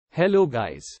Hello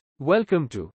guys. Welcome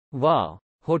to Wow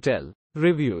Hotel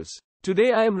Reviews.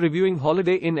 Today I am reviewing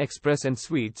Holiday Inn Express and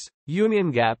Suites,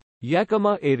 Union Gap,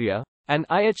 Yakima Area, and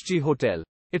IHG Hotel.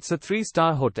 It's a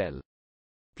 3-star hotel.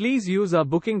 Please use our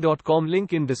booking.com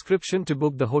link in description to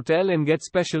book the hotel and get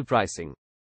special pricing.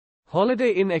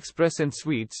 Holiday Inn Express and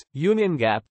Suites, Union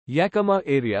Gap, Yakima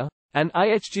Area, and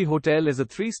IHG Hotel is a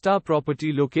 3-star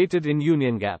property located in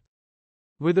Union Gap.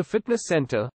 With a fitness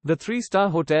center, the 3-star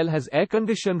hotel has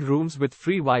air-conditioned rooms with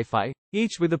free Wi-Fi,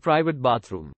 each with a private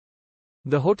bathroom.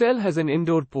 The hotel has an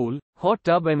indoor pool, hot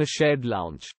tub and a shared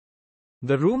lounge.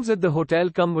 The rooms at the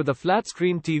hotel come with a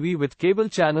flat-screen TV with cable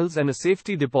channels and a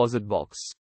safety deposit box.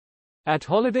 At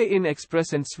Holiday Inn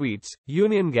Express and Suites,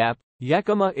 Union Gap,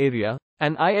 Yakima Area,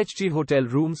 and IHG Hotel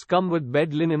rooms come with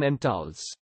bed linen and towels.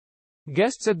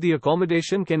 Guests at the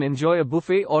accommodation can enjoy a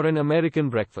buffet or an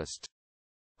American breakfast.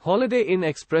 Holiday Inn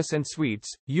Express and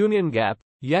Suites, Union Gap,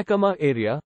 Yakima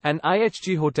Area, and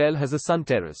IHG Hotel has a sun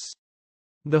terrace.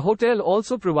 The hotel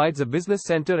also provides a business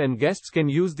center and guests can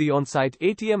use the on-site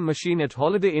ATM machine at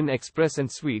Holiday Inn Express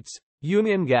and Suites,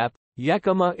 Union Gap,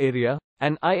 Yakima Area,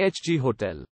 and IHG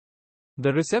Hotel.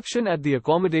 The reception at the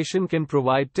accommodation can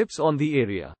provide tips on the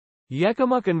area.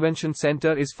 Yakima Convention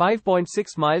Center is 5.6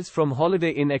 miles from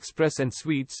Holiday Inn Express and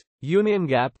Suites, Union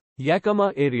Gap,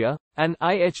 Yakima Area, and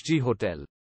IHG Hotel.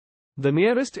 The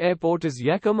nearest airport is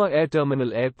Yakima Air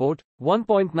Terminal Airport,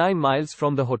 1.9 miles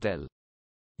from the hotel.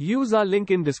 Use our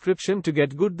link in description to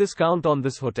get good discount on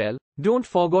this hotel. Don't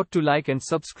forget to like and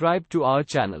subscribe to our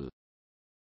channel.